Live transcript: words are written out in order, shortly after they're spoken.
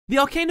The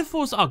Arcana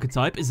Force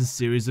archetype is a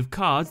series of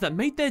cards that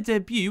made their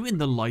debut in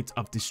the Light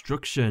of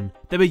Destruction.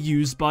 They were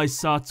used by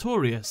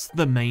Sartorius,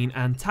 the main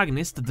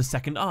antagonist of the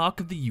second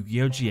arc of the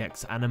Yu-Gi-Oh!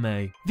 GX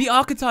anime. The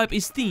archetype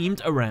is themed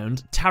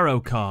around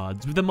tarot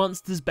cards, with the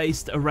monsters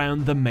based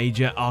around the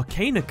major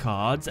arcana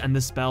cards and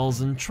the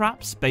spells and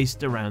traps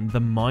based around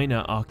the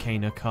minor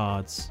arcana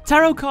cards.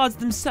 Tarot cards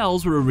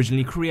themselves were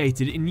originally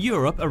created in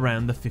Europe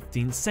around the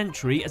 15th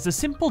century as a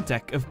simple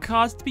deck of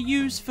cards to be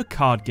used for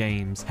card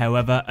games.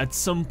 However, at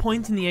some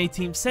point in the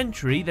 18th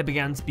century, they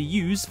began to be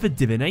used for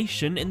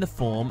divination in the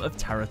form of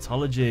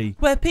tarotology,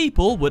 where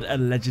people would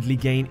allegedly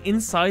gain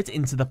insight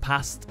into the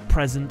past,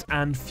 present,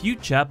 and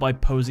future by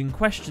posing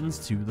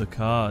questions to the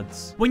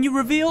cards. When you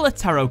reveal a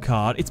tarot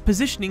card, its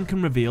positioning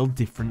can reveal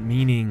different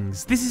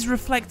meanings. This is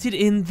reflected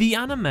in the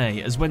anime,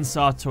 as when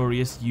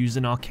Sartorius used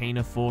an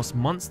Arcana Force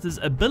monster's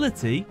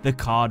ability, the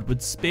card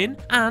would spin,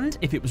 and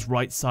if it was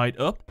right side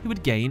up, he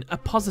would gain a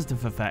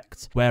positive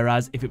effect,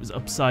 whereas if it was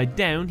upside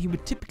down, he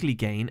would typically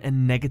gain a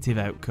negative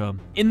outcome.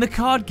 In the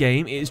card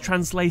game, it is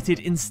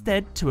translated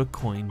instead to a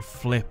coin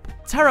flip.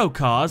 Tarot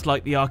cards,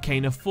 like the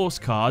Arcana Force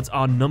cards,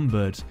 are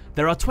numbered.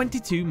 There are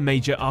 22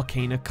 major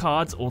Arcana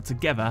cards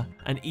altogether,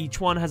 and each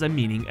one has a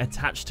meaning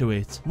attached to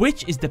it,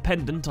 which is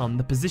dependent on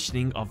the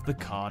positioning of the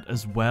card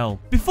as well.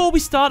 Before we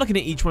start looking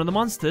at each one of the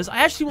monsters, I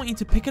actually want you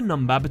to pick a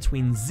number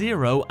between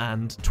 0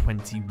 and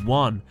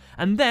 21,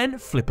 and then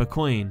flip a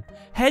coin.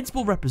 Heads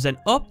will represent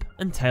up,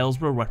 and tails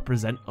will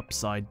represent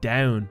upside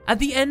down. At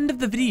the end of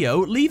the video,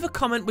 leave a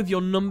comment with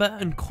your number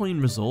and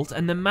coin result,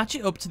 and then match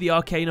it up to the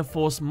Arcana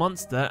Force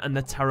monster and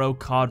the tarot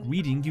card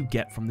reading you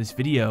get from this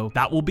video.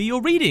 That will be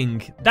your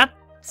reading. That's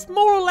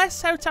more or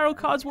less how tarot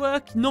cards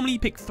work. Normally you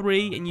pick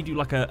 3 and you do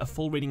like a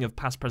full reading of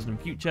past, present,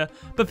 and future,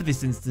 but for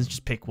this instance,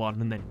 just pick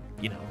one and then,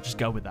 you know, just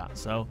go with that.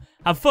 So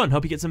have fun.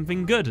 Hope you get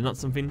something good and not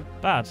something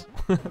bad.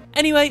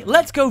 Anyway,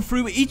 let's go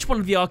through each one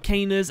of the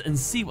Arcanas and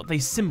see what they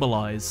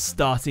symbolize,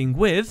 starting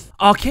with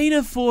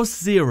Arcana Force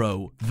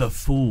 0, the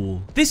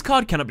Fool. This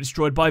card cannot be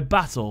destroyed by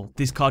battle.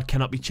 This card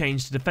cannot be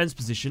changed to defense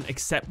position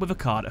except with a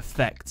card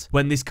effect.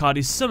 When this card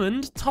is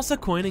summoned, toss a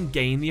coin and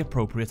gain the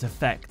appropriate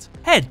effect.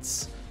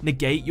 Heads.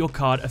 Negate your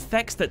card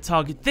effects that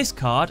target this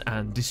card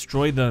and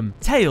destroy them.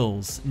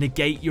 Tails.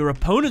 Negate your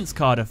opponent's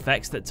card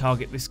effects that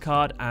target this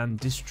card and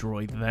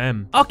destroy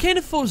them.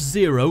 Arcana Force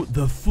 0,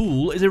 the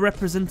Fool, is a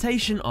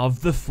representation of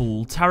the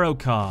Fool tarot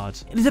card.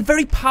 It is a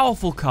very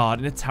powerful card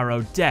in a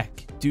tarot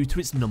deck due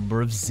to its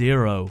number of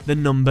 0. The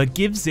number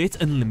gives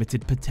it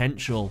unlimited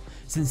potential,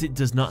 since it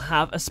does not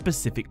have a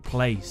specific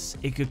place.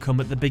 It could come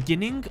at the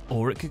beginning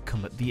or it could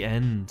come at the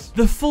end.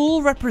 The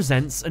Fool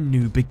represents a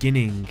new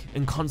beginning,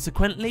 and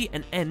consequently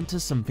an end to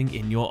something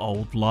in your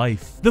old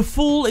life. The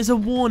Fool is a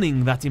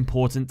warning that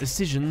important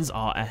decisions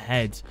are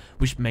ahead,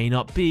 which may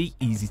not be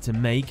easy to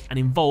make and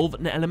involve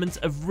an element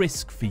of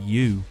risk for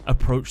you.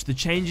 Approach the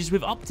changes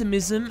with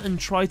optimism and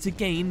try to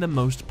gain the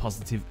most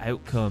positive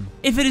outcome.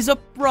 If it is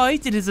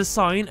upright, it is a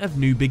sign of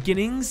new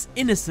beginnings,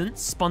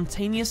 innocence,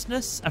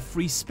 spontaneousness, a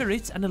free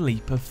spirit, and a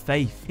leap of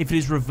faith. If it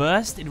is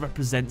reversed, it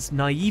represents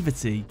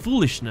naivety,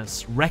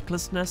 foolishness,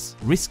 recklessness,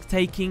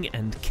 risk-taking,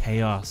 and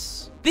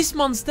chaos. This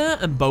monster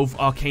and both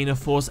Arcana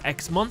Force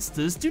X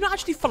monsters do not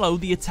actually follow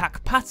the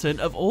attack pattern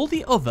of all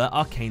the other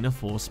Arcana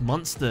Force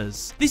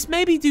monsters. This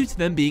may be due to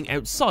them being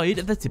outside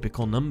of the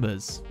typical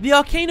numbers. The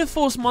Arcana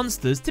Force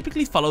monsters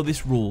typically follow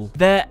this rule.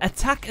 Their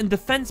attack and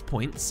defense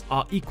points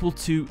are equal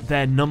to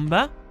their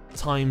number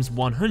times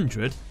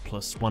 100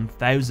 plus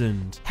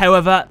 1000.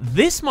 However,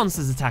 this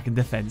monster's attack and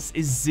defense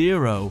is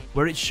 0,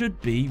 where it should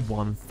be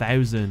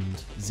 1000.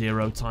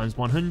 0 times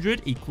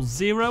 100 equals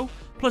 0,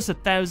 plus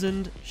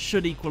 1000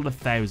 should equal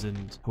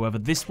 1000. However,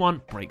 this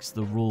one breaks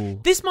the rule.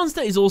 This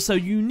monster is also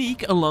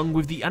unique along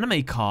with the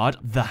anime card,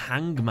 the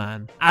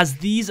Hangman, as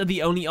these are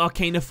the only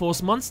Arcana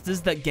Force monsters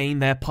that gain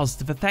their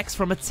positive effects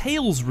from a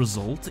tails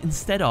result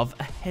instead of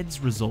a heads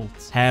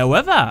result.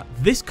 However,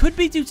 this could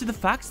be due to the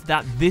fact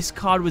that this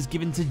card was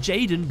given to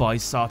Jaden by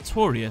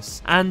Sartorius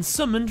and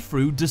summoned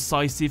through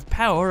decisive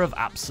power of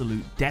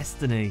absolute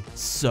destiny.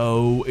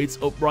 So its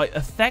upright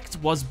effect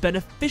was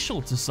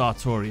beneficial to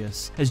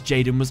Sartorius, as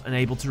Jaden was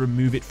unable to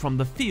remove it from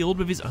the field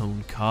with his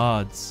own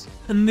cards.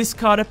 And this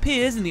card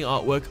appears in the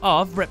artwork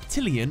of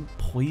Reptilian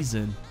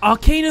Poison.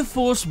 Arcana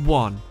Force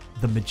 1,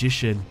 the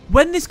Magician.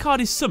 When this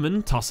card is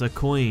summoned, toss a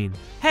coin.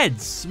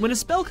 Heads. When a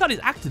spell card is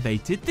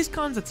activated, this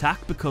card's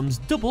attack becomes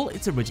double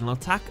its original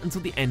attack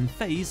until the end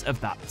phase of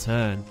that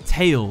turn.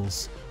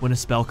 Tails. When a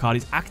spell card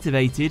is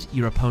activated,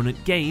 your opponent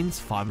gains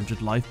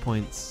 500 life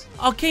points.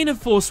 Arcana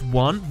Force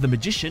 1, the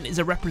Magician, is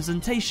a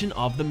representation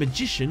of the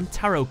Magician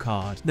tarot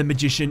card. The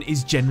Magician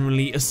is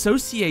generally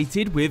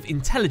associated with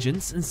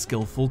intelligence and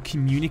skillful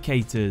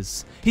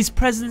communicators. His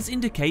presence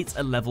indicates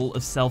a level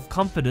of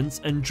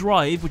self-confidence and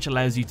drive which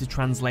allows you to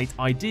translate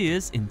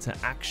ideas into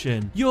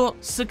action. Your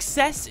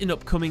success in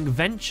upcoming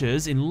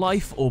ventures in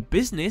life or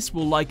business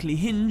will likely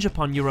hinge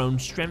upon your own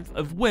strength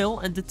of will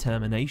and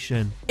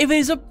determination. If it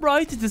is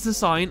upright, it is a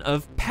sign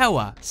of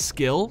power,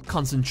 skill,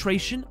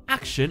 concentration,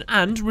 action,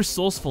 and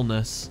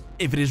resourcefulness.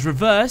 If it is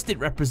reversed, it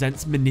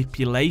represents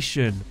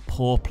manipulation,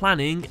 poor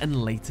planning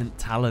and latent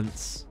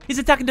talents. His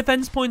attack and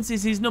defense points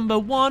is his number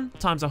 1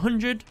 times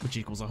 100, which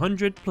equals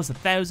 100, plus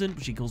 1000,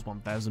 which equals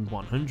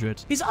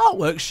 1100. His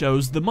artwork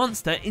shows the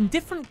monster in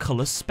different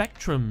color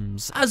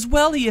spectrums. As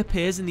well, he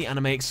appears in the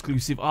anime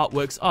exclusive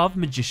artworks of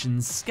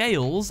Magician's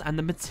Scales and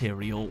the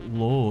Material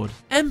Lord.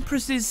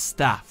 Empress's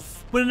Staff.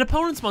 When an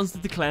opponent's monster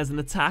declares an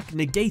attack,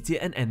 negate it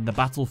and end the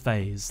battle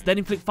phase. Then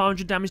inflict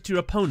 500 damage to your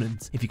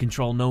opponent. If you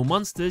control no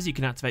monsters, you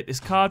can activate this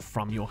card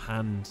from your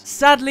hand.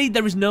 Sadly,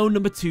 there is no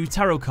number 2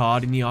 tarot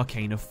card in the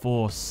Arcana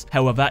Force.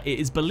 However, it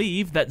is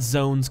believed that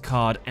Zone's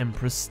card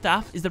Empress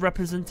Staff is the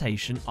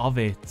representation of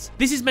it.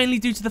 This is mainly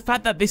due to the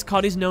fact that this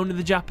card is known in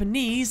the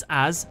Japanese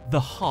as the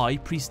High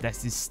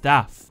Priestess's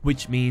Staff,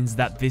 which means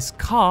that this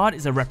card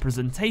is a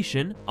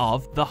representation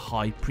of the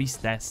High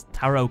Priestess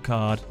tarot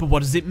card. But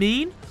what does it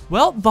mean?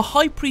 Well, the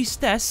High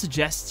Priestess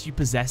suggests you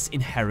possess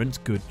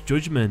inherent good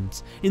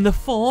judgment, in the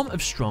form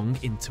of strong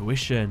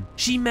intuition.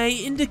 She may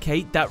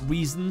indicate that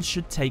reason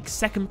should take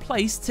second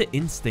place to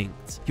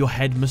instinct. Your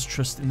head must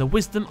trust in the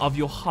wisdom of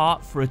your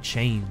heart for a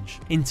change.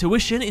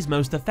 Intuition is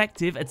most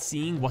effective at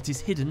seeing what is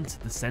hidden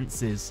to the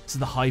senses, so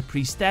the High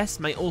Priestess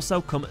may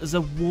also come as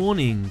a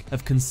warning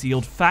of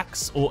concealed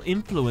facts or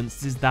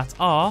influences that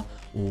are,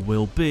 or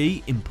will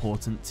be,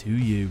 important to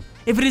you.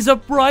 If it is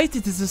upright,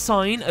 it is a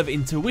sign of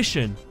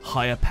intuition,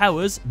 higher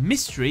powers,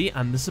 mystery,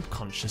 and the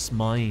subconscious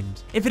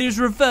mind. If it is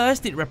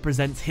reversed, it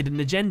represents hidden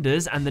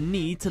agendas and the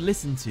need to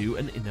listen to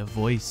an inner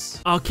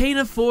voice.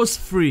 Arcana Force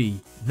 3,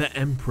 the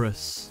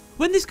Empress.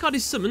 When this card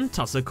is summoned,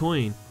 toss a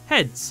coin.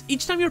 Heads.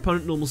 Each time your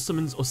opponent normal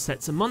summons or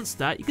sets a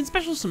monster, you can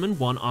special summon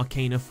one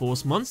Arcana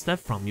Force monster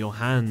from your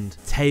hand.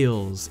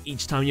 Tails.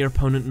 Each time your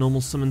opponent normal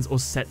summons or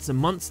sets a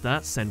monster,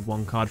 send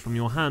one card from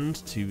your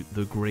hand to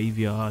the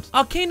graveyard.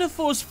 Arcana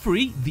Force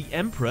 3, the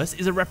Empress,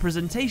 is a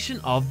representation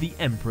of the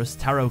Empress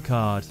tarot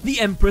card. The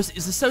Empress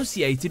is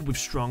associated with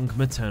strong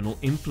maternal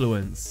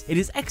influence. It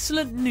is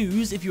excellent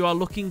news if you are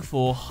looking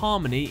for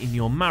harmony in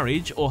your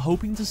marriage or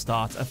hoping to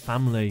start a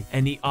family.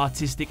 Any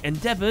artistic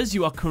endeavors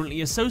you are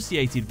currently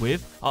associated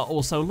with are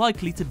also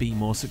likely to be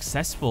more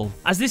successful,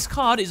 as this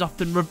card is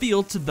often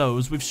revealed to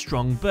those with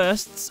strong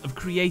bursts of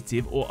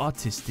creative or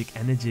artistic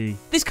energy.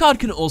 This card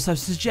can also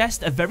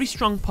suggest a very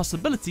strong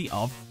possibility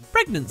of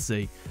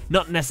pregnancy.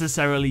 Not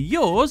necessarily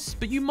yours,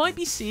 but you might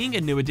be seeing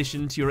a new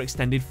addition to your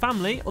extended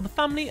family or the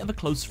family of a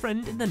close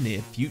friend in the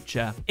near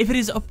future. If it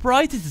is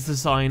upright, it is a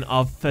sign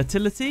of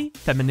fertility,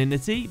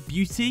 femininity,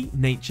 beauty,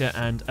 nature,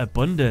 and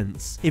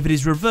abundance. If it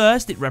is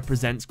reversed, it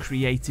represents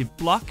creative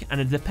block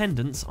and a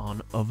dependence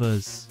on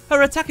others.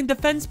 Her attack and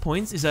defense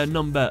points is her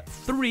number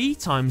 3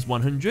 times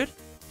 100,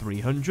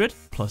 300,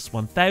 plus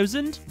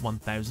 1000,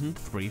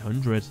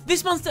 1300.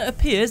 This monster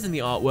appears in the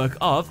artwork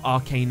of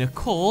Arcana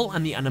Call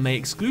and the anime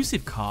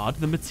exclusive card,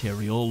 the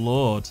Material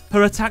Lord.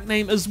 Her attack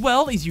name as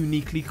well is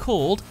uniquely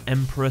called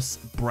Empress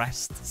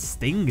Breast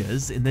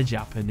Stingers in the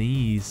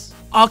Japanese.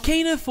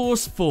 Arcana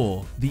Force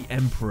 4, the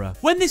Emperor.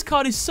 When this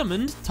card is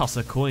summoned, toss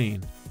a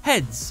coin.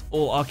 Heads.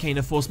 All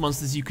Arcana Force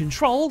monsters you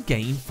control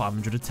gain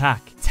 500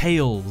 attack.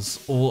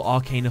 Tails. All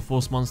Arcana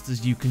Force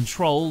monsters you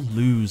control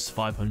lose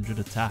 500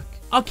 attack.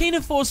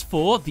 Arcana Force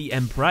 4, the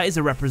Emperor, is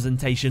a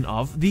representation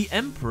of the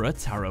Emperor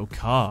tarot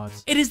card.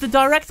 It is the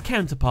direct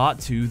counterpart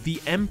to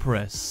the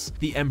Empress.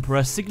 The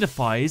Emperor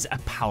signifies a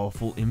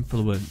powerful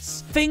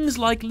influence. Things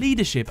like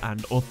leadership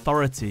and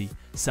authority,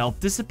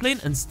 self-discipline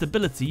and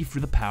stability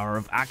through the power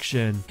of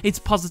action. Its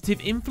positive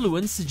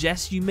influence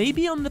suggests you may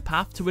be on the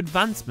path to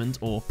advancement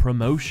or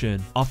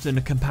promotion. Often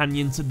a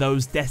companion to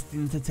those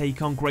destined to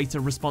take on greater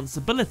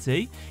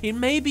responsibility, it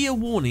may be a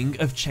warning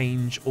of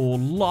change or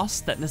loss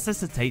that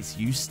necessitates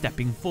you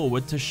stepping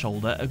forward to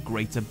shoulder a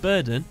greater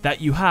burden that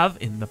you have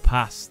in the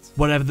past.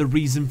 Whatever the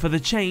reason for the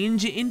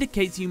change, it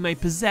indicates you may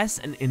possess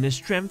an inner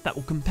strength that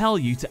will compel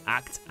you to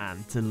act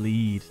and to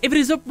lead. If it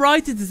is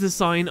upright, it is a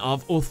sign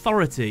of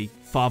authority,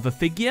 father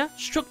figure,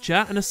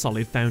 structure, and a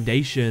solid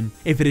foundation.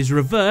 If it is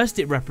reversed,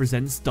 it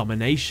represents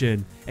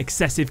domination,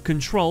 excessive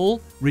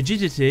control,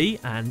 rigidity,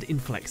 and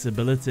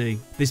inflexibility.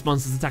 This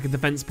monster's attack and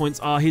defense points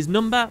are his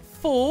number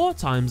 4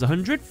 times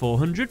 100,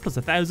 400, plus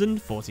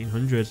 1000,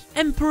 1400.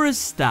 Emperor's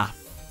Staff.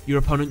 Your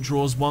opponent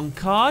draws one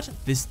card.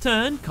 This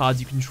turn,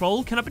 cards you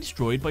control cannot be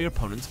destroyed by your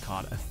opponent's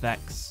card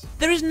effects.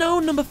 There is no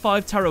number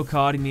 5 tarot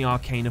card in the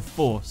Arcana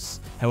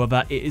Force.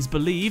 However, it is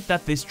believed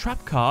that this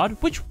trap card,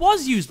 which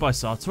was used by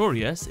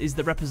Sartorius, is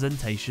the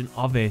representation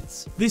of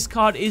it. This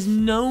card is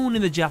known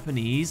in the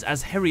Japanese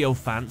as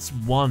Hierophant's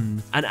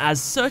 1, and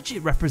as such it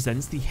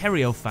represents the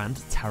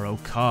Hierophant tarot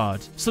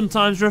card,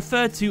 sometimes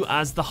referred to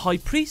as the High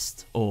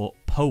Priest or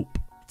Pope.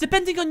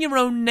 Depending on your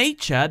own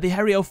nature, the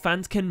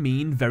Hierophant can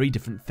mean very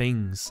different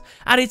things.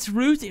 At its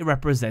root, it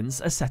represents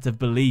a set of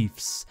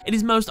beliefs. It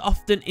is most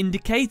often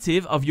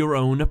indicative of your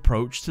own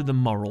approach to the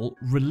moral,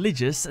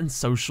 religious, and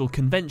social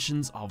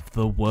conventions of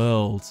the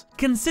world.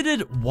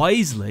 Considered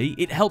wisely,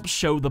 it helps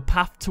show the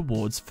path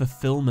towards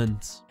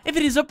fulfillment. If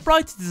it is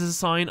upright, it is a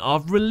sign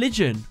of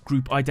religion,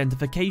 group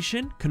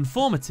identification,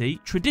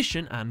 conformity,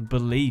 tradition, and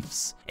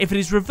beliefs. If it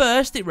is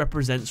reversed, it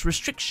represents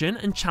restriction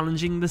and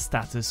challenging the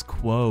status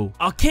quo.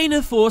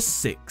 Arcana Force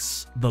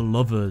 6, the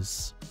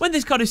Lovers. When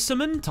this card is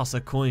summoned, toss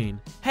a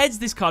coin. Heads,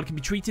 this card can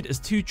be treated as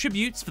 2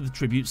 tributes for the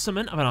tribute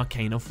summon of an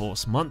Arcana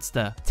Force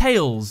monster.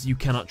 Tails, you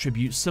cannot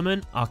tribute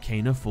summon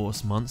Arcana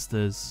Force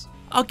monsters.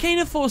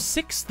 Arcana Force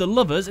 6, the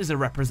Lovers, is a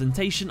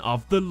representation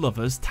of the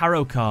Lovers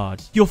Tarot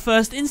card. Your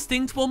first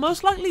instinct will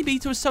most likely be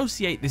to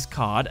associate this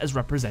card as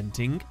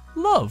representing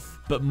love,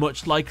 but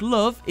much like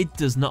love, it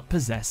does not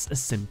possess a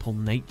simple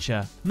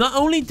nature. Not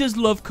only does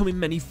love come in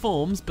many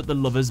forms, but the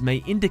Lovers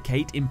may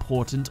indicate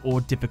important or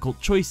difficult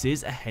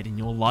choices ahead in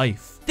your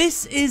life.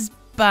 This is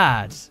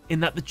bad in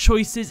that the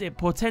choices it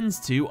portends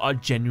to are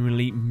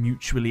genuinely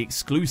mutually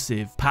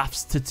exclusive,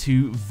 paths to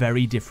 2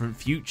 very different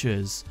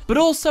futures, but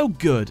also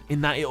good in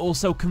that it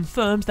also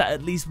confirms that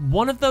at least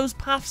one of those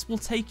paths will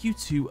take you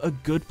to a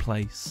good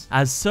place.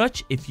 As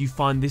such, if you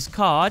find this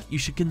card, you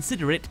should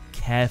consider it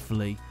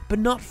carefully, but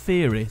not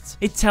fear it.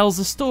 It tells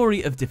a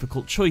story of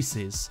difficult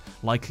choices,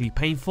 likely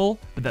painful,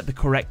 but that the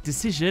correct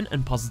decision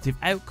and positive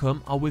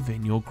outcome are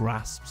within your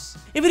grasps.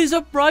 If it is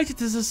upright,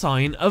 it is a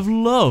sign of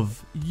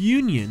love,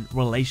 union,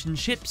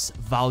 relationships,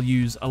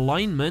 values,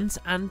 alignment,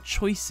 and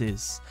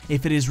choices.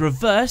 If it is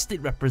reversed,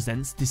 it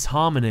represents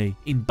disharmony,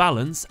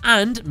 imbalance,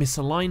 and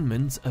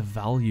misalignment of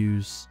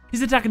values.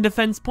 His attack and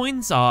defense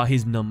points are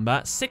his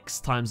number 6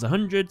 times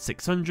 100,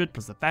 600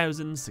 plus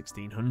 1000,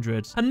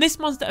 1600. And this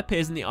monster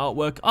appears in the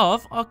artwork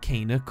of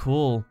Arcana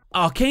Call.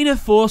 Arcana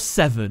Force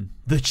 7,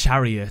 the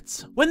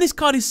Chariot. When this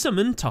card is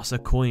summoned, toss a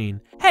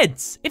coin.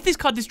 Heads, if this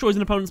card destroys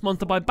an opponent's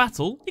monster by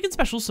battle, you can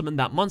special summon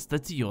that monster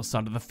to your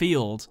side of the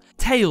field.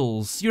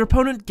 Tails, your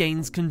opponent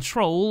gains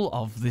control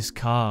of this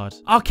card.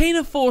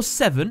 Arcana Force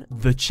 7,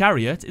 the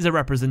Chariot, is a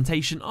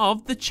representation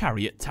of the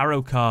Chariot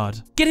Tarot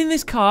card. Getting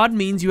this card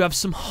means you have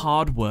some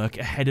hard work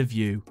ahead of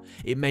you.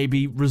 It may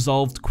be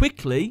resolved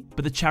quickly,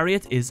 but the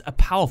Chariot is a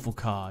powerful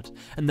card,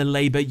 and the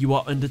labor you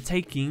are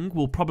undertaking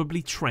will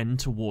probably trend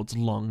towards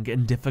long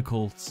and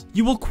difficult.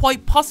 You will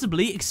quite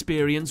possibly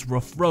experience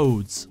rough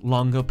roads,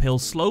 long uphill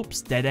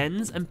slopes, dead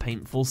ends, and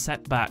painful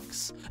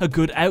setbacks. A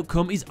good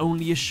outcome is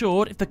only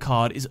assured if the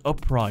card is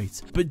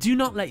upright, but do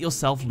not let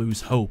yourself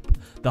lose hope.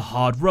 The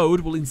hard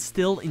road will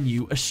instill in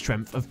you a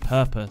strength of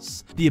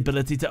purpose, the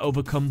ability to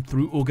overcome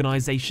through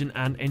organization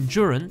and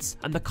endurance,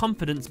 and the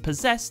confidence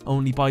possessed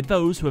only by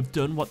those who have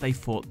done what they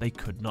thought they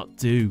could not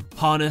do.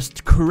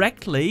 Harnessed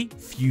correctly,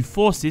 few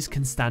forces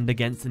can stand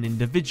against an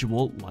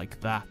individual like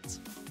that.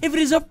 If it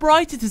is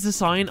upright, it is a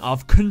sign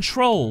of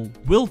control,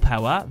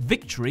 willpower,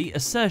 victory,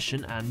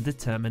 assertion, and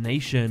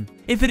determination.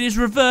 If it is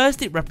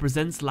reversed, it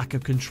represents lack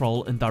of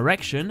control and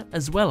direction,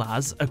 as well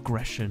as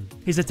aggression.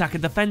 His attack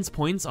and defense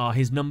points are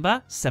his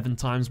number, 7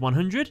 times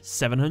 100,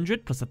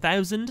 700 plus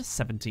 1000,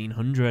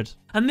 1700.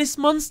 And this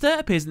monster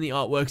appears in the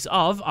artworks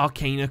of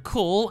Arcana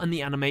Call and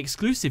the anime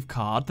exclusive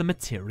card, the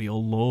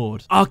Material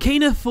Lord.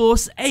 Arcana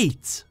Force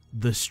 8,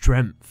 the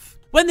Strength.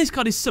 When this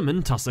card is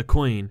summoned, toss a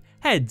coin.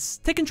 Heads,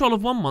 take control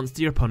of one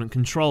monster your opponent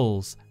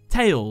controls.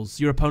 Tails,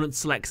 your opponent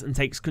selects and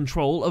takes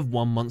control of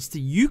one monster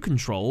you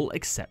control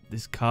except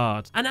this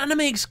card. An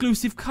anime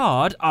exclusive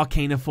card,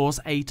 Arcana Force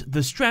 8,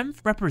 the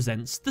Strength,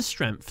 represents the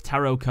Strength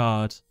Tarot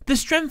card. The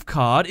Strength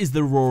card is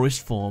the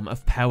rawest form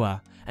of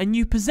power, and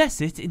you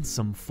possess it in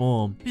some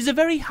form. It is a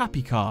very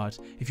happy card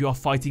if you are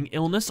fighting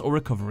illness or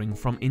recovering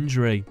from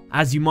injury.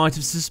 As you might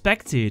have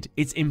suspected,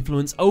 its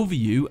influence over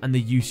you and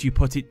the use you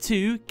put it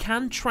to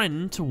can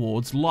trend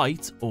towards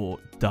light or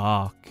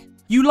dark.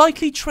 You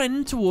likely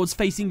trend towards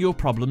facing your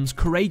problems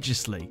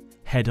courageously,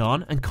 head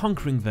on, and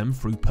conquering them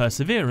through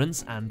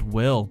perseverance and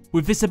will.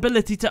 With this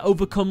ability to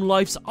overcome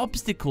life's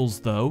obstacles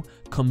though,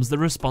 comes the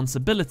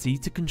responsibility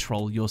to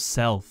control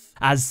yourself.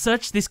 As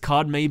such, this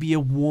card may be a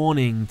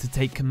warning to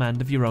take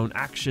command of your own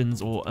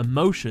actions or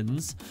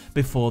emotions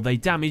before they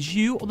damage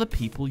you or the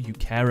people you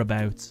care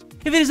about.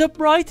 If it is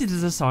upright, it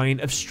is a sign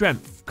of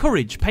strength,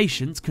 courage,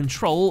 patience,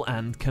 control,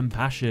 and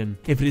compassion.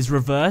 If it is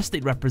reversed,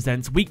 it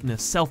represents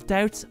weakness,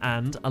 self-doubt,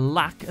 and a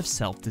lack of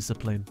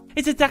self-discipline.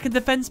 Its attack and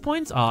defense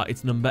points are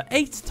its number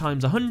 8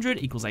 times 100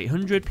 equals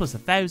 800 plus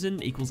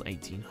 1000 equals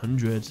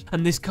 1800.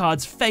 And this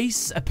card's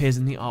face appears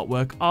in the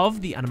artwork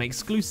of the anime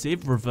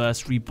exclusive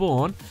Reverse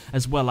Reborn,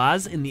 as well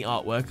as in the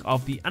artwork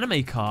of the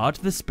anime card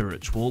The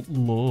Spiritual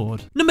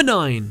Lord. Number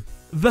 9.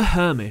 The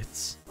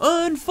Hermit.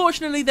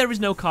 Unfortunately, there is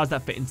no cards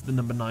that fit into the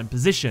number 9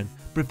 position,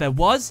 but if there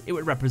was, it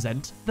would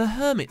represent the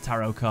Hermit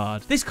Tarot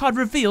card. This card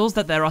reveals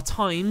that there are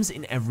times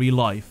in every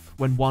life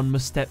when one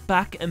must step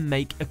back and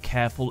make a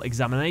careful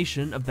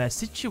examination of their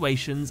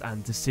situations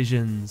and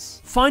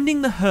decisions.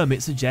 Finding the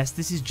Hermit suggests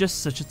this is just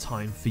such a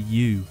time for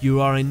you. You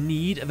are in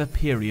need of a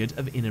period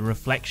of inner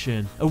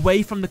reflection,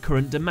 away from the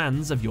current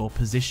demands of your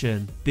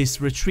position. This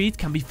retreat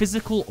can be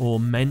physical or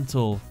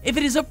mental. If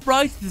it is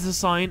upright, it is a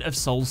sign of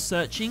soul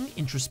searching,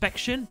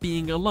 introspection,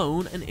 being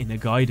alone, and inner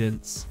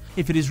guidance.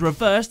 If it is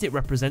reversed, it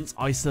represents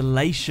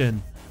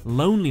isolation,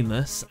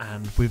 loneliness,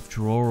 and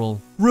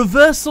withdrawal.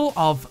 Reversal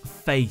of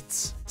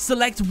Fate.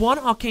 Select one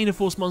Arcana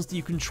Force monster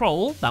you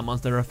control. That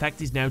monster effect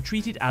is now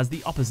treated as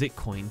the opposite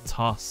coin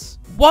toss.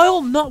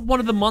 While not one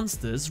of the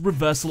monsters,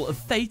 Reversal of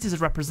Fate is a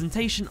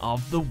representation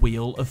of the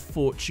Wheel of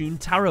Fortune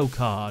tarot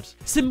card.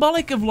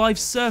 Symbolic of life's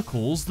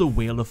circles, the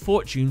Wheel of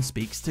Fortune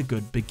speaks to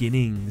good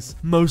beginnings.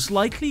 Most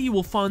likely you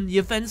will find the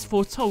events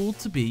foretold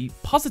to be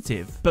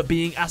positive, but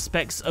being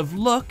aspects of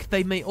luck,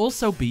 they may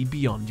also be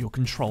beyond your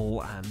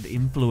control and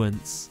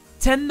influence.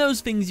 Tend those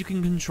things you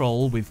can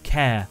control with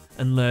care,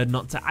 and learn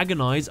not to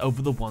agonize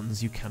over the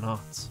ones you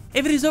cannot.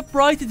 If it is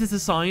upright, it is a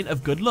sign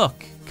of good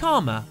luck,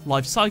 karma,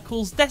 life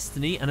cycles,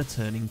 destiny, and a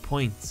turning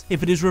point.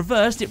 If it is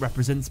reversed, it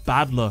represents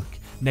bad luck,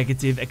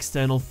 negative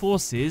external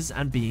forces,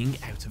 and being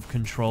out of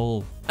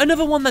control.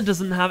 Another one that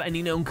doesn't have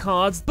any known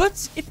cards,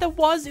 but if there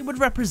was, it would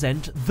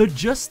represent the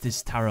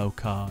Justice Tarot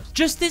card.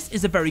 Justice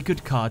is a very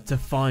good card to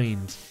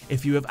find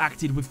if you have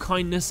acted with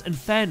kindness and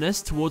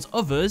fairness towards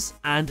others,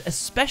 and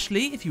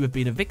especially if you have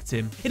been a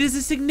victim. It is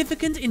a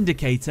significant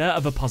indicator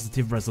of a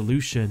positive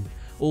resolution,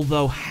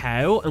 although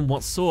how and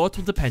what sort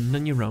will depend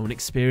on your own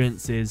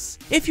experiences.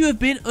 If you have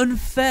been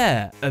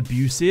unfair,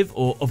 abusive,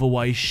 or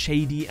otherwise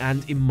shady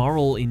and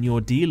immoral in your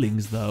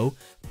dealings though,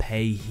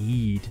 pay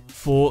heed.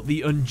 For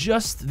the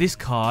unjust, this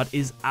card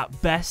is at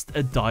best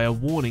a dire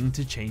warning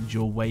to change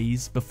your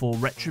ways before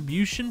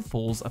retribution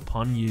falls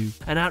upon you,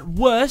 and at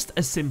worst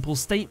a simple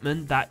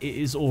statement that it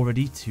is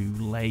already too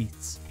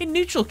late. In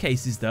neutral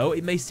cases though,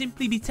 it may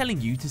simply be telling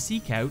you to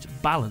seek out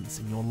balance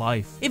in your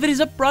life. If it is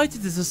upright,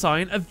 it is a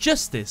sign of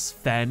justice,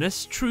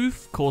 fairness,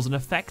 truth, cause and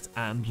effect,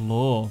 and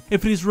law.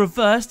 If it is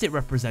reversed, it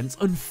represents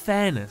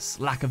unfairness,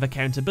 lack of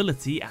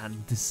accountability,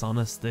 and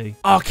dishonesty.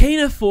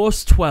 Arcana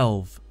Force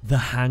 12. The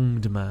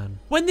Hanged Man.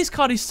 When this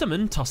card is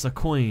summoned, toss a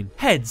coin.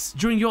 Heads.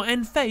 During your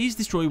end phase,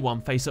 destroy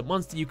one face-up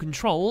monster you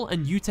control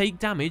and you take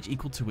damage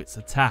equal to its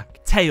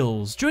attack.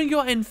 Tails. During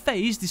your end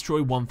phase,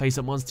 destroy one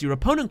face-up monster your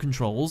opponent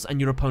controls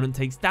and your opponent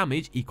takes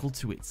damage equal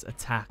to its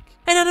attack.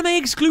 An anime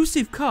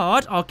exclusive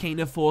card,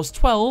 Arcana Force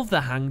 12,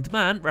 The Hanged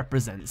Man,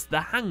 represents the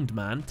Hanged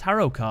Man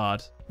tarot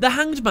card. The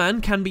Hanged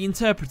Man can be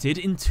interpreted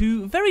in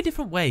two very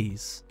different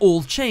ways.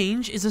 All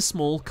change is a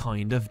small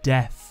kind of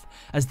death,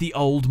 as the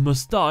old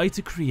must die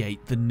to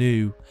create the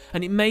new,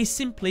 and it may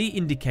simply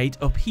indicate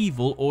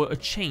upheaval or a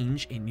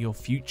change in your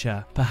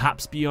future,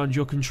 perhaps beyond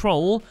your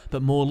control,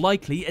 but more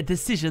likely a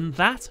decision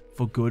that,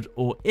 for good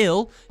or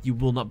ill, you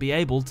will not be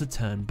able to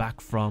turn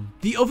back from.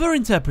 The other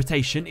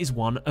interpretation is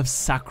one of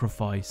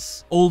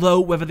sacrifice,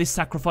 although whether this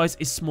sacrifice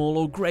is small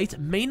or great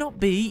may not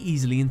be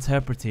easily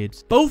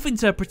interpreted. Both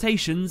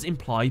interpretations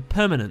imply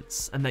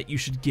permanence, and that you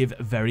should give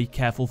very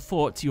careful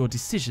thought to your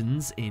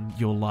decisions in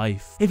your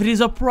life. If it is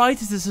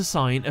upright, it is a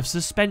sign of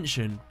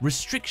suspension,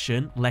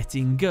 restriction,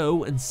 letting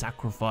go, and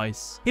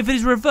sacrifice. If it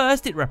is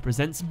reversed, it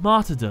represents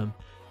martyrdom,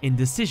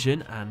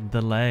 indecision, and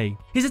delay.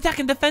 His attack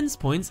and defense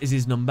points is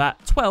his number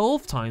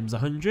 12 times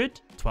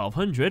 100,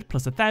 1200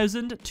 plus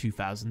 1000,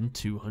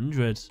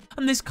 2200.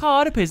 And this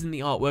card appears in the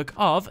artwork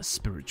of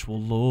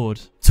Spiritual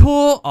Lord.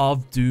 Tour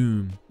of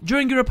Doom.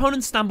 During your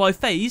opponent's standby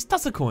phase,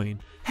 toss a coin.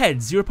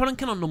 Heads. Your opponent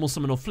cannot normal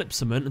summon or flip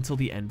summon until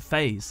the end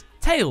phase.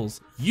 Tails.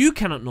 You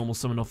cannot normal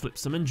summon or flip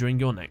summon during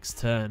your next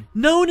turn.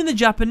 Known in the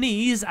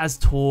Japanese as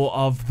Tour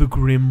of the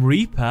Grim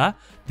Reaper,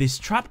 this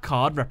trap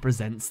card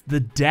represents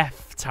the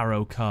Death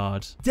Tarot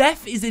card.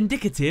 Death is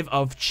indicative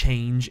of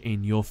change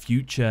in your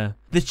future.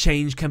 The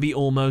change can be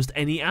almost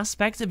any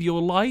aspect of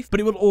your life, but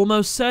it will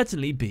almost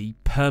certainly be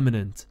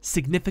permanent,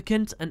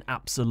 significant, and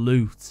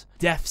absolute.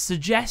 Death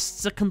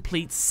suggests a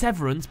complete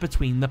severance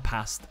between the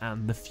past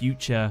and the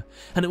future,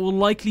 and it will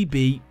likely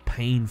be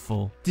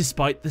painful.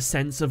 Despite the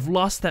sense of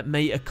loss that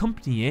may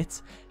accompany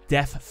it,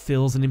 death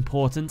fills an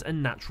important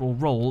and natural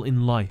role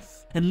in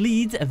life, and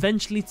leads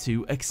eventually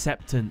to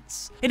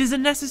acceptance. It is a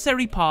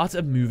necessary part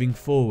of moving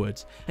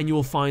forward, and you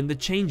will find the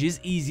changes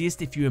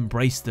easiest if you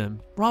embrace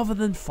them, rather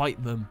than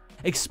fight them.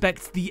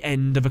 Expect the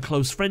end of a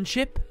close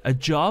friendship, a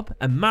job,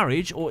 a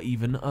marriage, or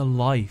even a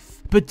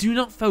life. But do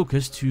not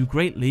focus too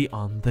greatly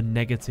on the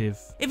negative.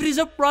 If it is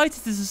upright,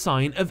 it is a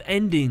sign of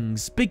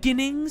endings,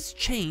 beginnings,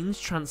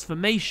 change,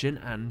 transformation,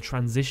 and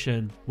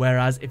transition.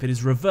 Whereas if it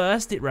is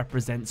reversed, it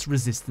represents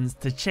resistance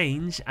to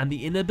change and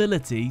the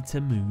inability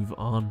to move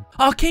on.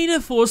 Arcana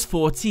Force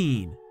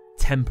 14,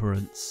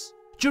 Temperance.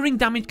 During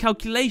damage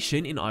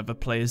calculation in either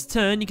player's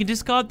turn, you can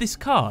discard this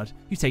card.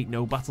 You take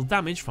no battle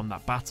damage from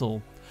that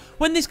battle.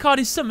 When this card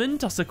is summoned,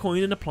 toss a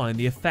coin and apply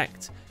the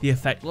effect. The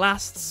effect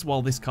lasts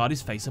while this card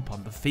is face up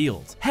on the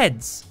field.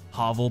 Heads.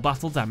 Halve all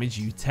battle damage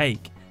you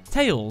take.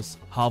 Tails.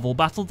 Halve all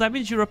battle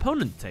damage your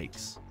opponent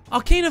takes.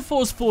 Arcana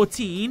Force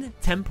 14,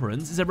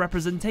 Temperance, is a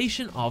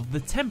representation of the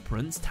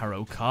Temperance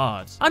Tarot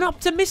card. An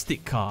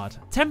optimistic card,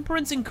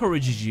 Temperance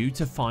encourages you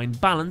to find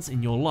balance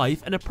in your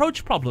life and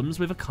approach problems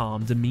with a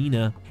calm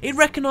demeanor. It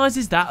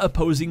recognizes that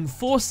opposing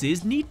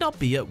forces need not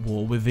be at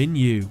war within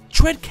you.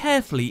 Tread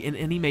carefully in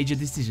any major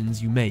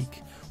decisions you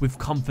make. with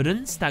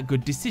confidence that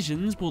good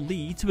decisions will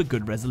lead to a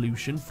good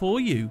resolution for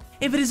you.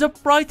 If it is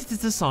upright, it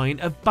is a sign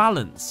of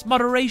balance,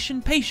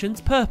 moderation,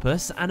 patience,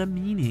 purpose, and a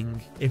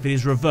meaning. If it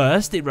is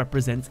reversed, it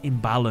represents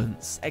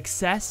imbalance,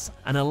 excess,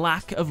 and a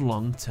lack of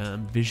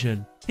long-term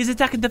vision. His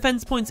attack and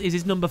defense points is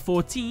his number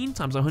 14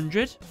 times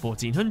 100,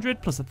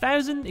 1400 plus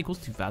 1000 equals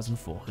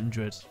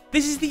 2400.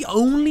 This is the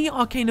only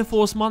Arcana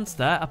Force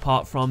monster,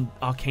 apart from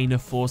Arcana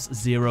Force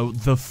 0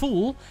 the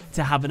Fool,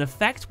 to have an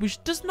effect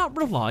which does not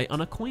rely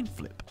on a coin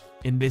flip.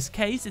 In this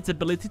case, its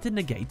ability to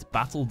negate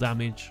battle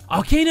damage.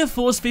 Arcana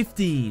Force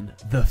 15,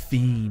 the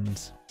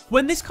Fiend.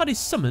 When this card is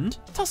summoned,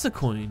 toss a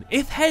coin.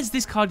 If heads,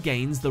 this card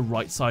gains the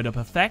right side up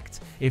effect.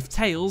 If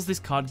tails, this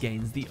card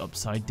gains the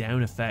upside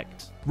down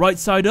effect. Right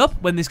side up,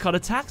 when this card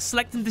attacks,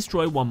 select and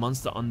destroy one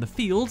monster on the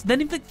field,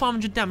 then inflict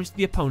 500 damage to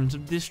the opponent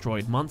of the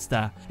destroyed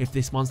monster. If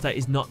this monster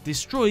is not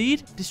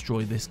destroyed,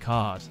 destroy this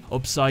card.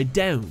 Upside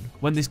down,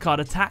 when this card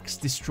attacks,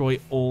 destroy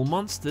all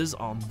monsters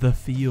on the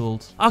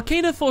field.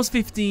 Arcana Force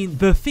 15,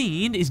 the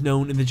Fiend, is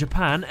known in the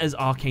Japan as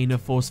Arcana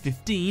Force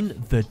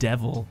 15, the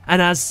Devil,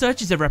 and as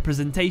such is a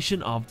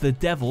representation of the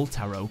Devil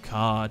Tarot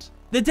card.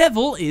 The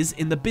Devil is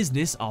in the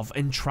business of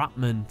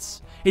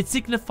entrapment. It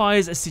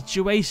signifies a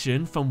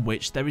situation from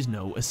which there is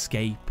no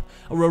escape,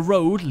 or a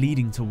road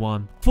leading to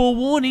one.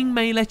 Forewarning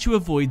may let you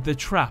avoid the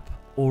trap,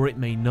 or it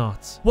may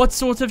not. What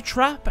sort of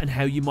trap and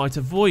how you might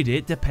avoid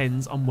it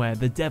depends on where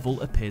the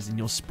devil appears in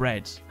your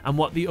spread, and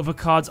what the other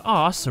cards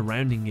are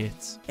surrounding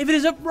it. If it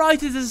is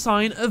upright, it is a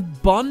sign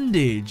of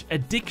bondage,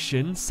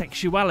 addiction,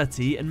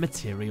 sexuality, and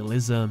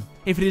materialism.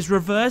 If it is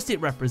reversed, it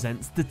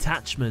represents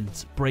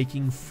detachment,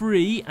 breaking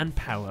free, and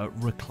power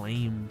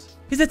reclaimed.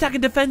 His attack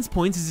and defense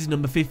points is his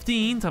number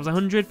 15 times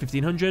 100,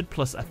 1500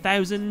 plus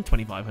 1000,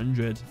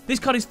 2500. This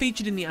card is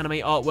featured in the anime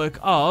artwork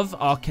of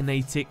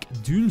Arcanatic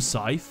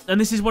Doomscythe, and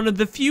this is one of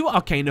the few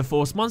Arcana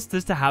Force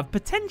monsters to have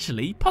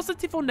potentially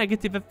positive or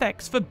negative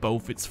effects for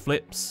both its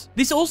flips.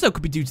 This also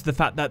could be due to the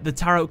fact that the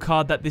tarot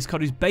card that this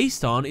card is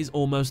based on is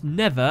almost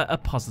never a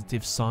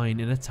positive sign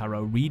in a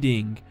tarot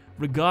reading,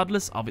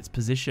 regardless of its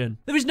position.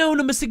 There is no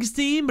number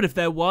 16, but if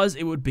there was,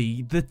 it would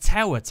be the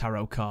Tower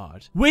Tarot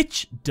card,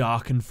 which,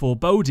 dark and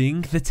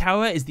foreboding, the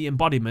Tower is the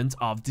embodiment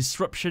of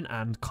disruption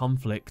and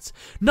conflict.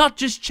 Not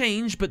just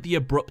change, but the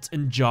abrupt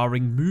and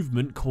jarring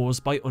movement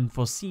caused by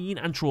unforeseen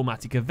and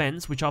traumatic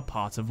events which are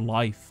part of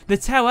life. The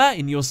Tower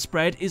in your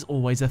spread is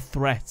always a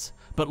threat,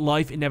 but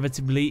life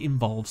inevitably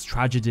involves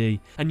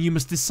tragedy, and you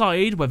must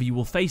decide whether you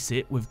will face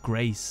it with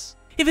grace.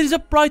 If it is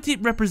upright,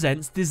 it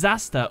represents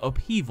disaster,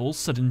 upheaval,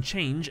 sudden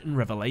change, and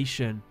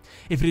revelation.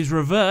 If it is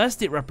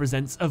reversed, it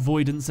represents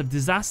avoidance of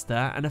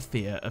disaster and a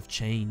fear of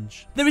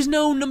change. There is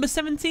no number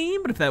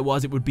 17, but if there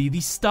was, it would be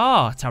the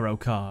Star Tarot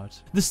card.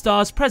 The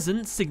Star's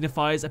presence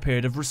signifies a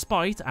period of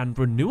respite and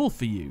renewal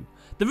for you.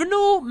 The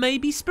renewal may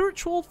be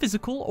spiritual,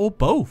 physical, or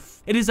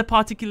both. It is a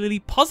particularly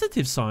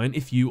positive sign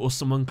if you or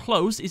someone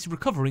close is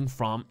recovering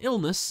from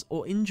illness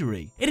or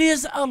injury. It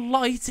is a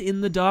light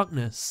in the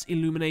darkness,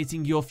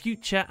 illuminating your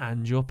future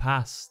and your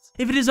past.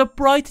 If it is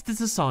upright, it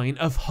is a sign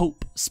of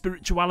hope,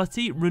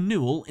 spirituality,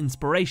 renewal,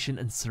 inspiration,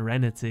 and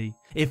serenity.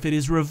 If it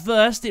is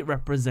reversed, it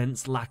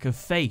represents lack of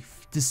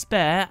faith,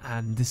 despair,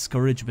 and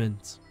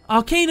discouragement.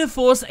 Arcana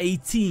Force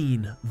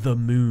 18, the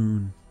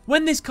Moon.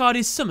 When this card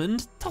is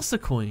summoned, toss a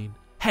coin.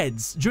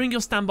 Heads, during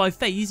your standby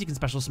phase, you can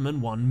special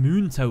summon one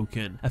Moon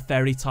token, a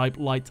fairy type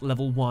light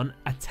level 1,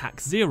 attack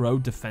 0,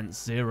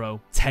 defense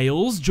 0.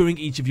 Tails, during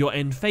each of your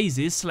end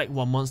phases, select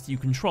one monster you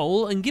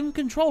control and give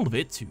control of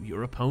it to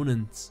your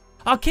opponent.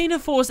 Arcana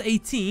Force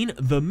 18,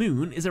 the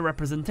Moon, is a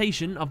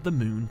representation of the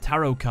Moon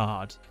Tarot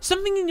card.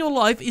 Something in your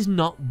life is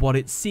not what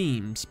it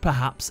seems,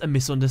 perhaps a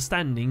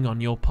misunderstanding on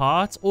your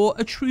part, or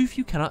a truth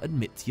you cannot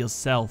admit to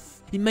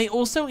yourself. It may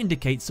also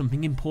indicate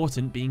something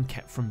important being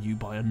kept from you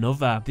by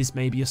another. This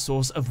may be a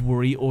source of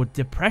worry or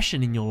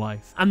depression in your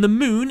life, and the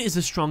Moon is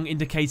a strong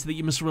indicator that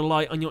you must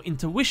rely on your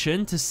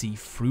intuition to see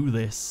through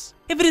this.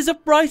 If it is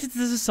upright, it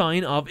is a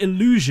sign of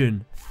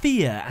illusion,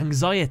 fear,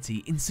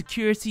 anxiety,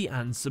 insecurity,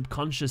 and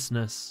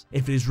subconsciousness.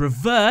 If it is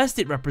reversed,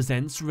 it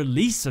represents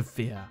release of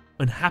fear,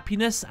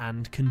 unhappiness,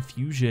 and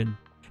confusion.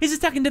 His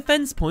attack and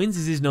defense points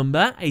is his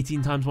number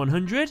 18 times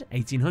 100,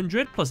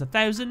 1800 plus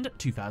 1000,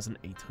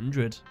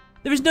 2800.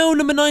 There is no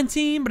number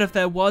 19, but if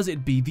there was,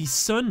 it'd be the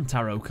Sun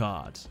Tarot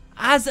card.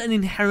 As an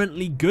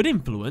inherently good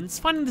influence,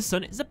 finding the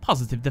sun is a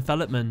positive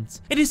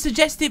development. It is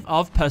suggestive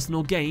of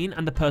personal gain,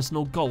 and the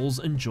personal goals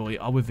and joy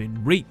are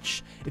within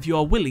reach, if you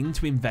are willing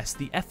to invest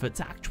the effort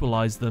to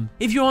actualize them.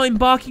 If you are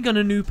embarking on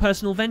a new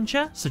personal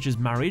venture, such as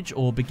marriage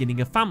or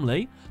beginning a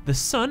family, the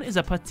sun is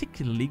a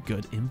particularly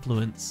good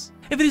influence.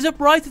 If it is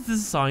upright, it is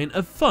a sign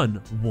of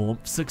fun,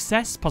 warmth,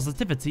 success,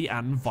 positivity,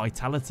 and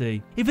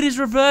vitality. If it is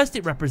reversed,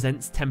 it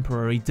represents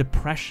temporary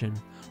depression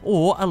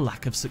or a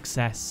lack of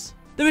success.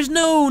 There is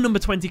no number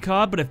 20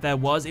 card, but if there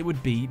was, it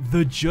would be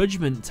the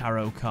Judgment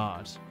Tarot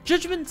card.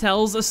 Judgment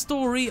tells a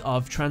story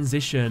of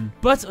transition,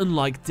 but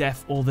unlike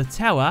Death or the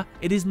Tower,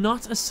 it is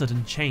not a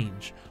sudden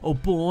change. or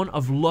born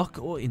of luck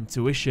or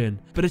intuition,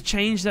 but a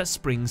change that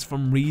springs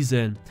from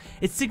reason.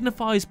 It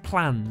signifies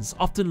plans,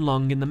 often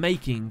long in the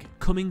making,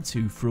 coming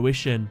to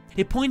fruition.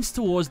 It points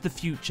towards the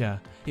future.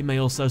 It may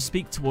also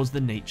speak towards the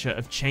nature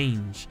of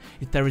change.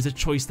 If there is a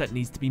choice that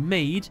needs to be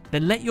made,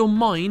 then let your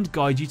mind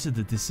guide you to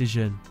the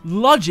decision.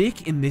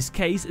 Logic, in this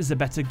case, is a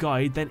better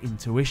guide than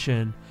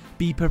intuition.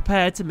 Be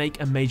prepared to make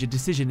a major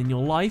decision in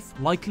your life,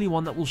 likely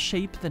one that will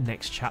shape the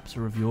next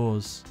chapter of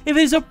yours. If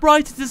it is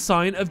upright, it's a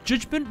sign of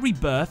judgment,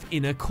 rebirth,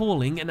 inner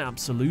calling, and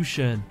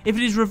absolution. If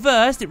it is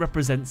reversed, it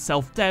represents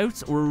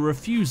self-doubt or a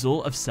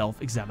refusal of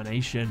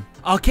self-examination.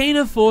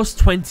 Arcana Force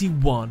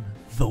 21,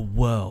 The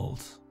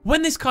World.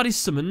 When this card is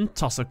summoned,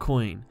 toss a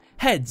coin.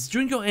 Heads,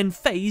 during your end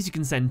phase, you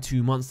can send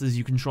 2 monsters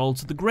you control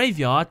to the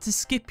graveyard to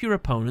skip your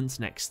opponent's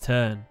next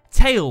turn.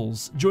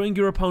 Tails, during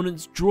your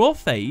opponent's draw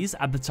phase,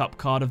 add the top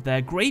card of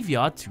their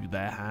graveyard to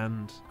their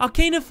hand.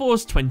 Arcana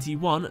Force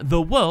 21,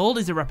 The World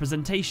is a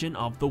representation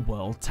of the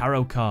World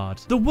Tarot card.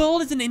 The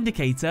World is an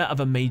indicator of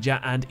a major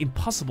and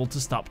impossible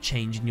to stop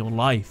change in your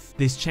life.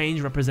 This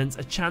change represents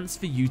a chance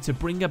for you to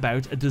bring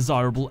about a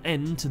desirable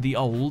end to the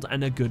old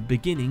and a good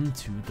beginning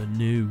to the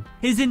new.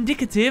 It is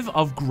indicative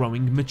of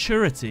growing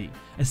maturity,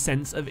 a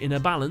sense of inner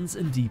balance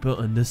and deeper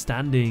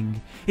understanding.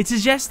 It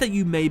suggests that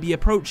you may be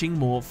approaching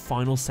more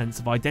final sense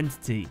of identity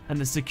and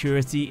the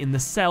security in the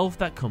self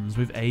that comes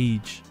with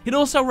age. It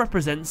also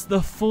represents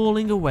the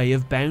falling away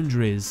of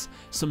boundaries,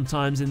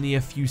 sometimes in the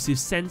effusive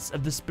sense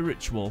of the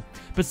spiritual,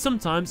 but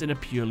sometimes in a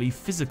purely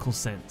physical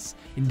sense,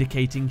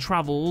 indicating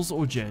travels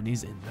or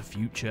journeys in the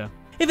future.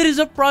 If it is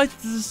upright,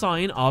 it is a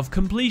sign of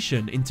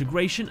completion,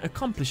 integration,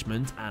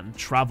 accomplishment, and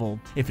travel.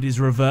 If it is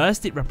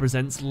reversed, it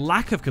represents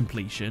lack of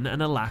completion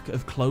and a lack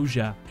of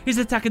closure. His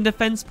attack and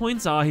defense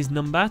points are his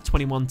number,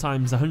 21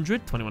 times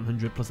 100,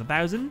 2100 plus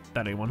 1000,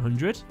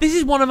 3100. This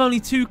is one of only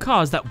 2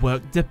 cards that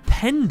work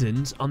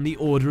dependent on the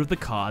order of the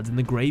cards in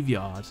the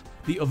graveyard.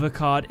 The other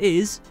card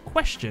is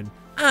Question.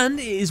 And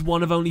it is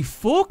one of only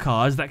 4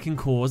 cards that can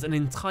cause an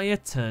entire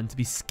turn to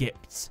be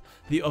skipped.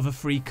 The other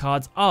 3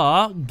 cards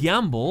are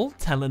Gamble,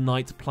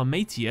 Tellarknight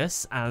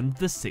Plumatius, and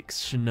the 6th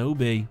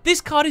Shinobi.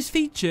 This card is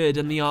featured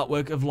in the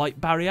artwork of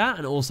Light Barrier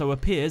and also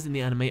appears in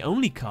the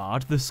anime-only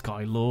card, the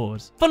Sky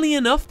Lord. Funnily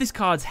enough, this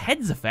card's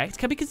heads effect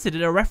can be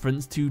considered a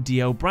reference to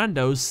Dio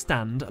Brando's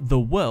stand The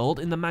World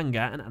in the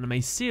manga and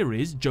anime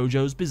series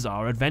JoJo's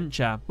Bizarre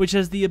Adventure, which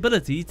has the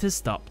ability to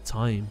stop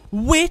time.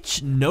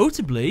 Which,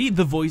 notably,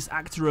 the voice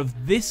actor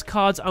of this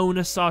card's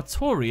owner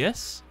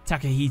Sartorius,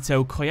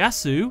 Takahito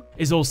Koyasu,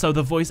 is also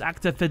the voice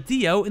actor for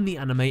Dio in the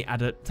anime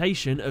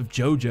adaptation of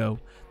JoJo.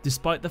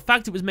 Despite the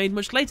fact it was made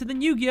much later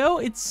than Yu-Gi-Oh!,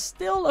 it's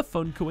still a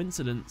fun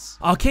coincidence.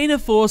 Arcana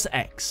Force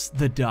X,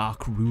 the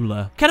Dark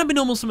Ruler. Cannot be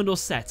normal summoned or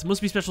set. Must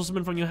be special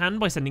summoned from your hand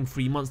by sending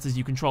 3 monsters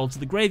you control to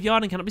the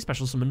graveyard and cannot be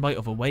special summoned by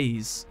other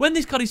ways. When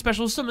this card is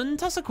special summoned,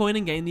 toss a coin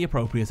and gain the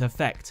appropriate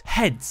effect.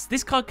 Heads.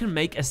 This card can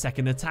make a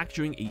second attack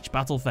during each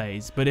battle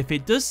phase, but if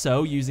it does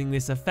so using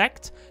this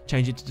effect,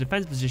 change it to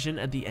defense position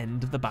at the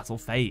end of the battle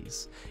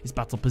phase. Its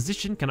battle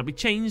position cannot be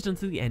changed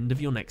until the end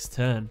of your next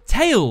turn.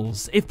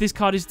 Tails. If this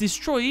card is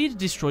destroyed,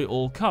 destroy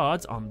all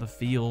cards on the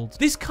field.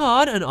 This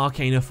card and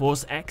Arcana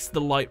Force X, the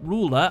Light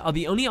Ruler, are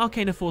the only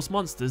Arcana Force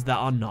monsters that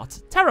are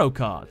not tarot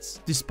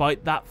cards.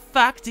 Despite that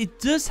fact, it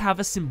does have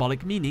a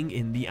symbolic meaning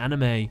in the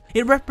anime.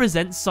 It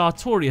represents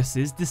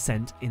Sartorius'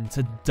 descent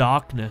into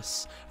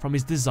darkness from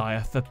his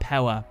desire for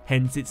power,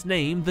 hence its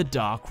name, the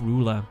Dark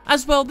Ruler.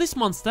 As well, this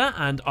monster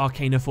and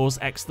Arcana Force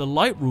X, the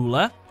Light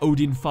Ruler,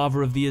 Odin,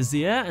 Father of the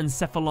Azir, and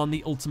Cephalon,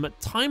 the Ultimate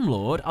Time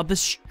Lord, are the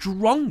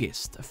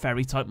strongest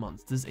fairy-type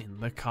monsters in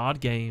the card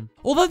game.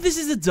 Although this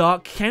is a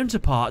dark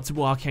counterpart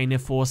to Arcana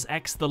Force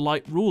X, the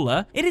Light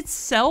Ruler, it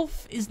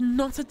itself is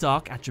not a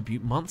dark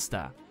attribute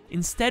monster,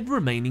 instead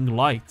remaining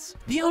light.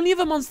 The only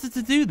other monster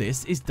to do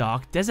this is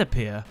Dark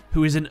Desappear,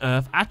 who is an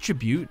Earth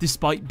attribute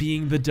despite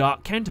being the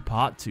dark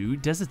counterpart to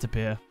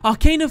Desertappear.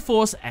 Arcana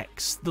Force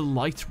X, the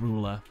Light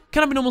Ruler.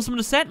 Cannot be normal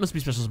summoned or set, must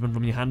be special summoned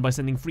from your hand by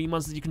sending 3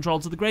 monsters you control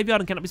to the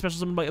graveyard and cannot be special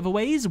summoned by other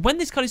ways. When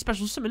this card is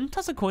special summoned,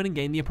 toss a coin and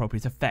gain the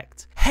appropriate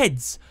effect.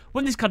 Heads.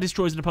 When this card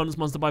destroys an opponent's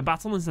monster by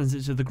battle and sends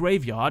it to the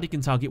graveyard, you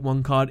can target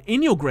 1 card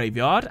in your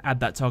graveyard, add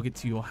that target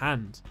to your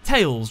hand.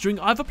 Tails. During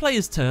either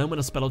player's turn, when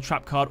a spell or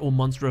trap card or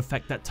monster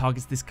effect that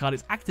targets this card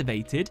is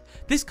activated,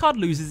 this card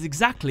loses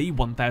exactly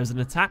 1000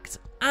 attack,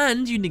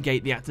 and you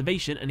negate the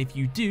activation, and if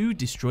you do,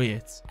 destroy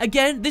it.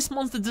 Again, this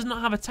monster does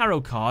not have a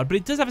tarot card, but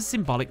it does have a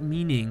symbolic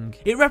meaning.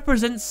 It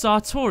represents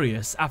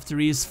Sartorius after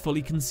he is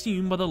fully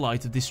consumed by the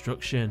light of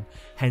destruction,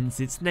 hence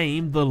its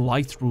name, the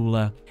Light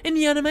Ruler. In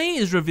the anime,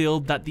 it is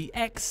revealed that the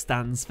X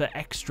stands for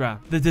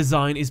extra. The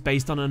design is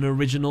based on an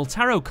original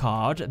tarot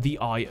card, the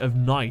Eye of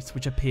Night,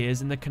 which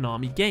appears in the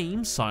Konami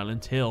game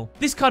Silent Hill.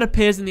 This card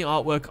appears in the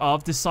artwork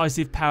of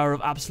Decisive Power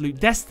of Absolute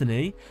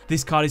Destiny.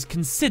 This card is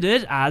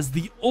considered as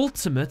the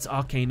ultimate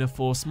Arcana Arcana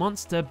Force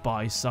monster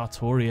by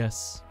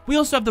Sartorius. We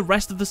also have the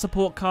rest of the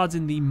support cards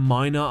in the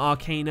minor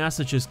arcana,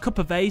 such as Cup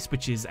of Ace,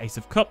 which is Ace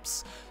of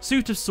Cups,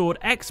 Suit of Sword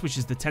X, which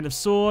is the 10 of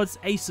Swords,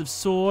 Ace of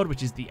Sword,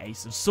 which is the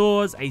Ace of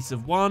Swords, Ace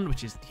of Wand,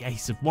 which is the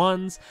Ace of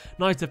Wands,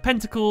 Knight of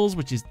Pentacles,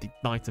 which is the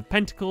Knight of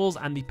Pentacles,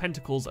 and the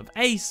Pentacles of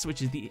Ace,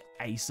 which is the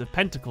Ace of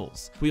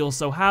Pentacles. We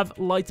also have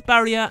Light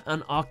Barrier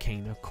and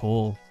Arcana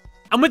Call.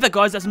 And with that,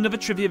 guys, that's another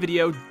trivia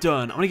video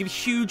done. I want to give a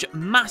huge,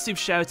 massive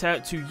shout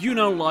out to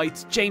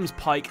Light, James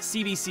Pike,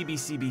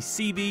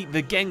 CB,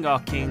 The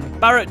Gengar King,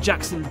 Barrett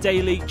Jackson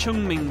Daly,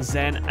 Chung Ming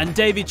Zen, and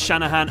David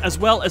Shanahan, as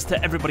well as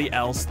to everybody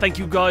else. Thank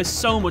you guys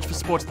so much for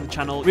supporting the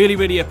channel. Really,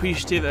 really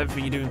appreciative of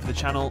everything you're doing for the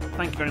channel.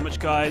 Thank you very much,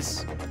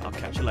 guys. I'll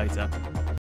catch you later.